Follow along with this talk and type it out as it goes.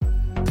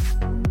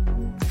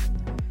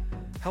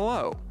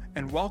Hello,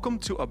 and welcome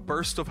to A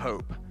Burst of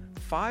Hope,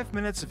 5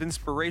 minutes of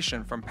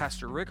inspiration from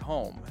Pastor Rick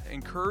Holm,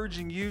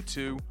 encouraging you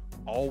to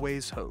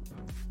always hope.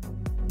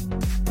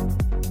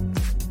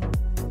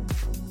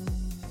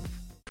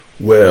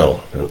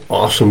 Well, an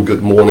awesome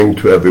good morning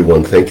to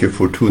everyone. Thank you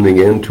for tuning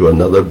in to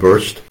another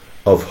Burst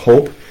of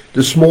Hope.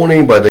 This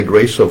morning, by the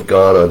grace of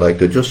God, I'd like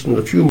to just in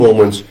a few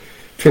moments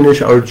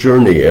finish our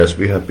journey as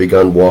we have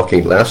begun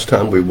walking. Last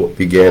time we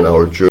began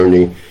our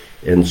journey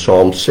in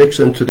Psalm 6,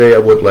 and today I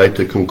would like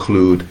to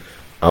conclude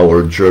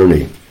our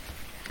journey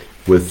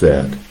with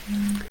that.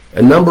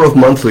 A number of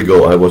months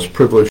ago, I was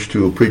privileged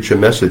to preach a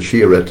message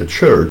here at the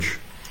church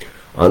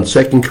on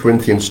 2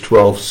 Corinthians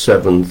 12,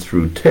 7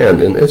 through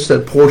 10, and it's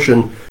that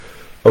portion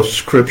of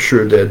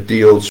Scripture that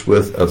deals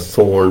with a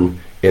thorn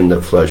in the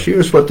flesh.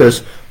 Here's what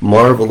this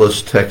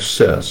marvelous text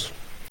says.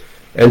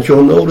 And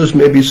you'll notice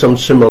maybe some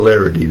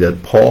similarity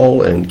that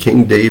Paul and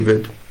King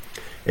David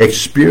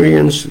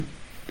experienced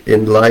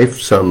in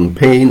life some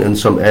pain and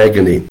some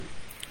agony.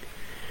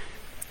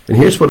 And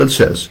here's what it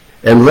says.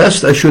 And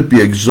lest I should be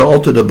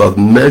exalted above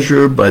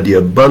measure by the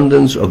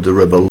abundance of the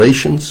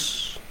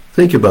revelations.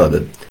 Think about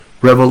it.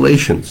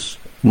 Revelations.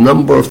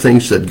 Number of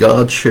things that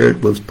God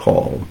shared with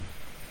Paul.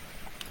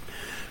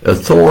 A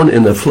thorn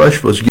in the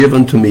flesh was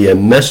given to me, a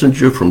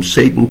messenger from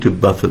Satan to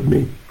buffet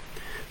me.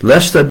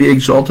 Lest I be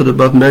exalted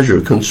above measure.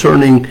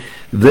 Concerning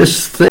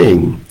this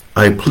thing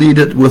I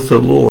pleaded with the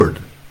Lord.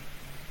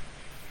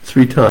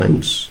 3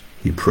 times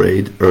he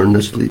prayed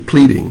earnestly,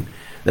 pleading.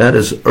 That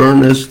is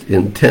earnest,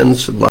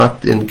 intense,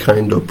 locked-in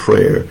kind of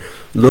prayer,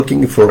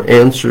 looking for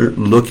answer,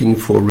 looking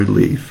for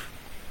relief.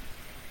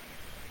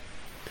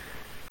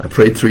 I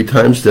prayed 3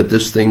 times that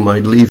this thing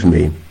might leave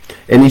me.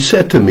 And he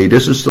said to me,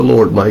 this is the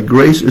Lord, my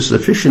grace is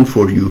sufficient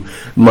for you.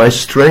 My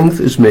strength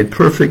is made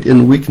perfect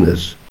in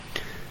weakness.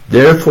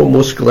 Therefore,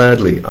 most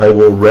gladly, I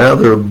will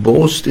rather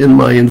boast in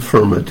my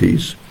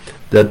infirmities,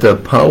 that the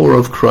power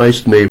of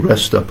Christ may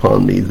rest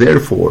upon me.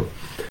 Therefore,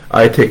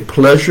 I take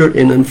pleasure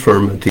in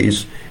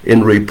infirmities,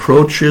 in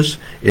reproaches,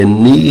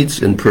 in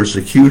needs, in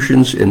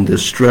persecutions, in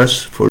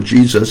distress for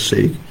Jesus'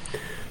 sake.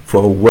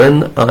 For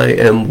when I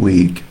am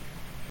weak,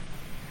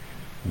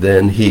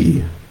 then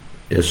he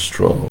is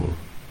strong.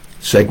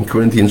 2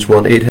 Corinthians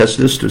 1:8 has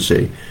this to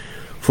say,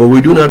 For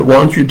we do not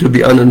want you to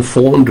be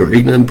uninformed or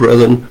ignorant,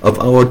 brethren, of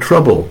our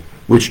trouble,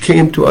 which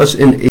came to us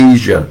in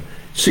Asia.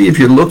 See, if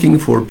you're looking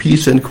for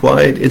peace and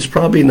quiet, it's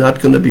probably not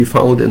going to be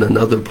found in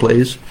another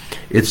place.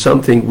 It's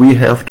something we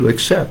have to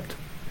accept.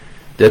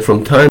 That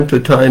from time to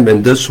time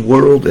in this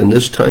world, in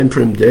this time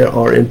frame, there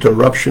are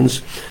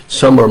interruptions.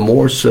 Some are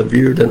more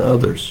severe than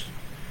others.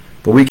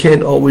 But we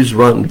can't always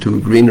run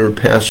to greener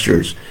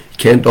pastures.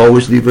 Can't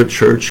always leave a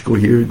church, go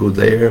here, go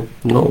there.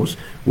 No,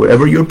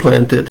 wherever you're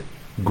planted,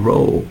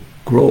 grow.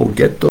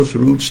 Get those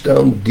roots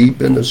down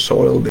deep in the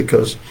soil,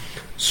 because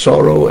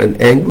sorrow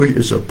and anguish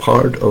is a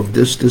part of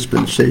this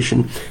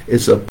dispensation.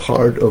 It's a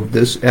part of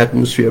this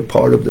atmosphere,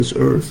 part of this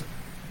earth.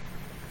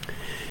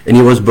 And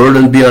he was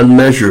burdened beyond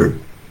measure,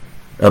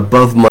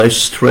 above my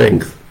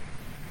strength.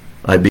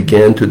 I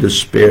began to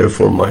despair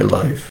for my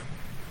life.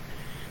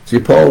 See,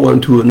 Paul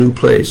went to a new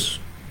place,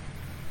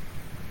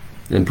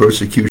 and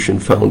persecution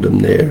found him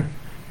there,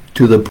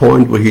 to the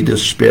point where he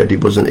despaired. He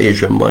was in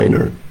Asia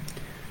Minor.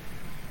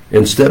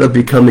 Instead of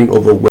becoming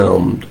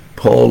overwhelmed,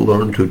 Paul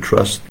learned to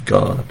trust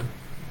God.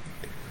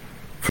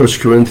 1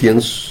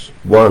 Corinthians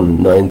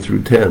 1, 9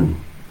 through 10.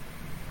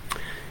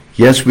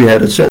 Yes, we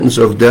had a sentence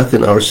of death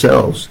in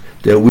ourselves,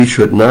 that we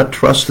should not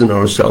trust in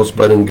ourselves,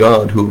 but in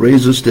God, who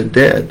raises the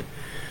dead.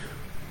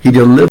 He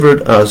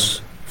delivered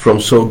us from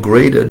so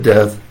great a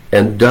death,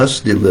 and does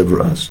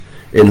deliver us.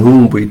 In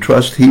whom we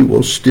trust, he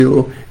will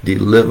still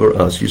deliver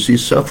us. You see,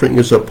 suffering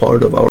is a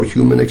part of our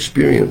human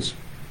experience.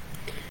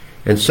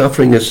 And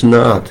suffering is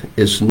not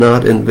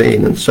in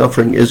vain, and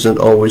suffering isn't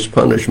always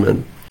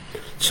punishment.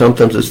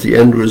 Sometimes it's the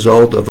end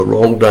result of a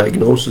wrong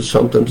diagnosis.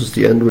 Sometimes it's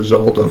the end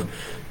result of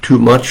too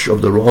much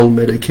of the wrong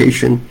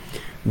medication.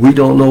 We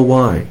don't know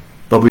why,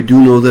 but we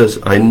do know this.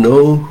 I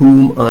know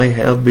whom I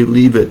have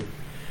believed,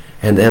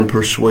 and am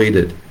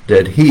persuaded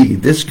that he,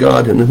 this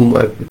God in whom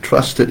I've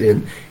trusted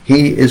in,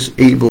 he is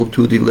able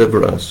to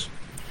deliver us.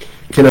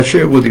 Can I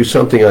share with you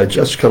something? I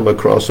just come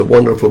across a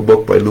wonderful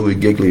book by Louis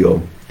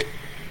Giglio.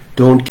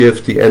 Don't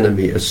give the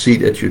enemy a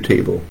seat at your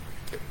table.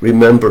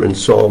 Remember in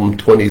Psalm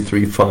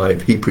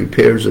 23:5, he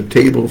prepares a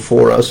table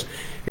for us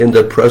in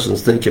the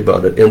presence, think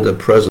about it, in the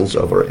presence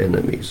of our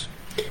enemies.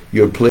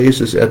 Your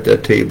place is at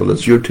that table.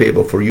 It's your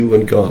table for you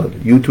and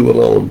God. You two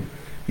alone.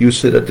 You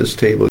sit at this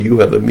table. You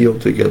have a meal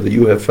together.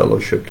 You have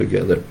fellowship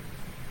together.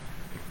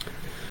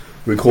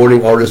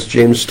 Recording artist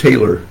James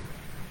Taylor,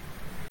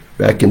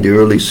 back in the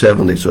early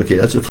 70s. Okay,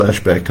 that's a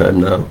flashback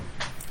time now.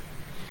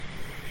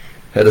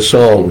 Had a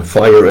song,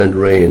 Fire and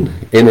Rain.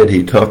 In it,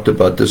 he talked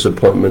about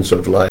disappointments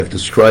of life,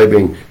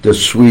 describing the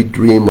sweet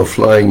dream of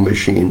flying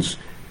machines,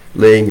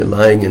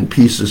 lying in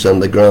pieces on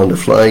the ground. The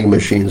Flying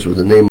Machines was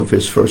the name of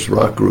his first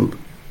rock group.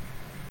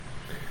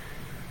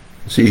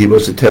 See, he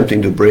was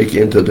attempting to break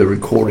into the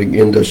recording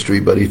industry,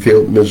 but he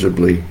failed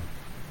miserably.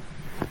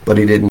 But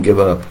he didn't give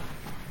up.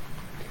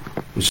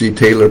 You see,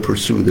 Taylor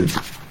pursued it.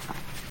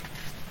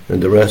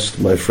 And the rest,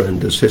 my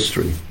friend, is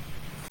history.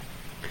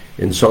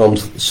 In Psalm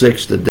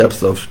 6, the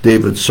depth of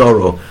David's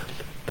sorrow,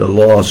 the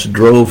loss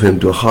drove him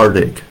to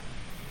heartache.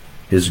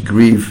 In his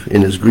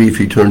grief,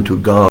 he turned to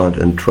God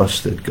and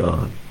trusted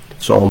God.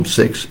 Psalm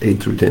 6,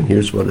 8 through 10.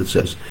 Here's what it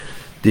says.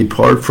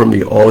 Depart from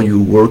me, all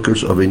you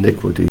workers of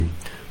iniquity,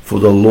 for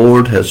the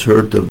Lord has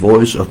heard the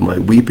voice of my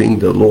weeping.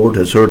 The Lord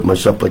has heard my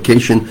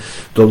supplication.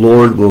 The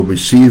Lord will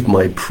receive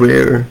my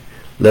prayer.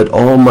 Let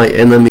all my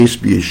enemies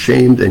be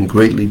ashamed and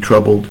greatly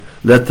troubled.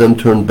 Let them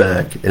turn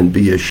back and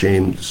be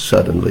ashamed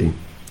suddenly.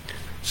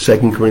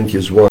 2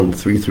 Corinthians 1,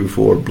 3 through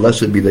 4.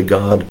 Blessed be the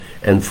God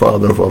and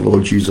Father of our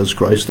Lord Jesus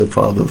Christ, the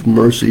Father of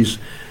mercies,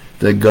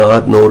 the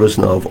God, notice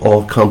now, of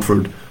all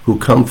comfort, who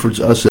comforts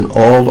us in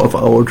all of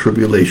our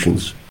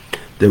tribulations,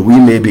 that we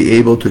may be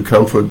able to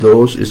comfort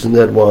those. Isn't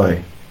that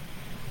why?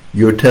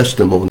 Your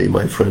testimony,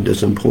 my friend,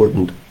 is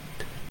important.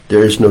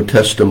 There is no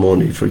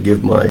testimony,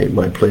 forgive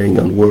my playing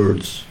on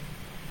words,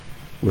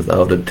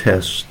 without a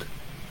test.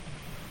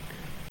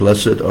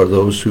 Blessed are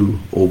those who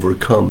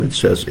overcome, it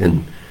says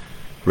in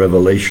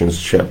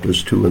Revelations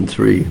chapters 2 and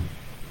 3,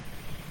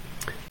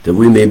 that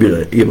we may be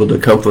able to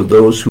comfort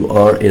those who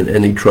are in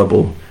any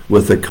trouble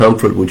with the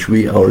comfort which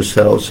we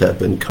ourselves have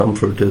been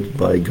comforted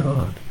by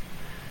God.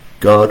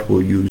 God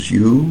will use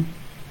you,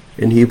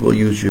 and he will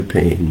use your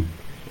pain,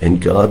 and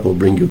God will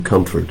bring you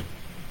comfort.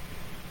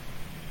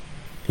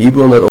 He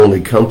will not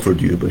only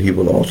comfort you, but he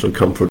will also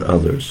comfort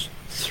others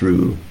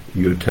through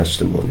your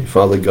testimony.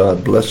 Father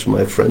God, bless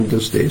my friend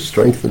this day.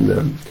 Strengthen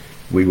them.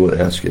 We will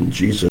ask in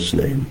Jesus'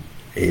 name.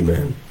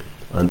 Amen.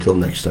 Until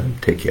next time,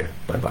 take care.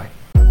 Bye-bye.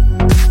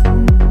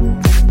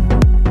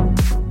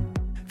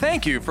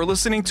 Thank you for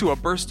listening to A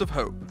Burst of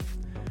Hope.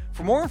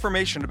 For more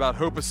information about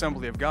Hope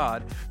Assembly of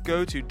God,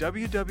 go to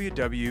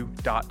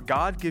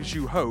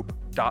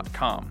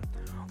www.godgivesyouhope.com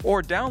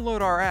or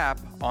download our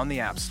app on the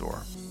App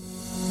Store.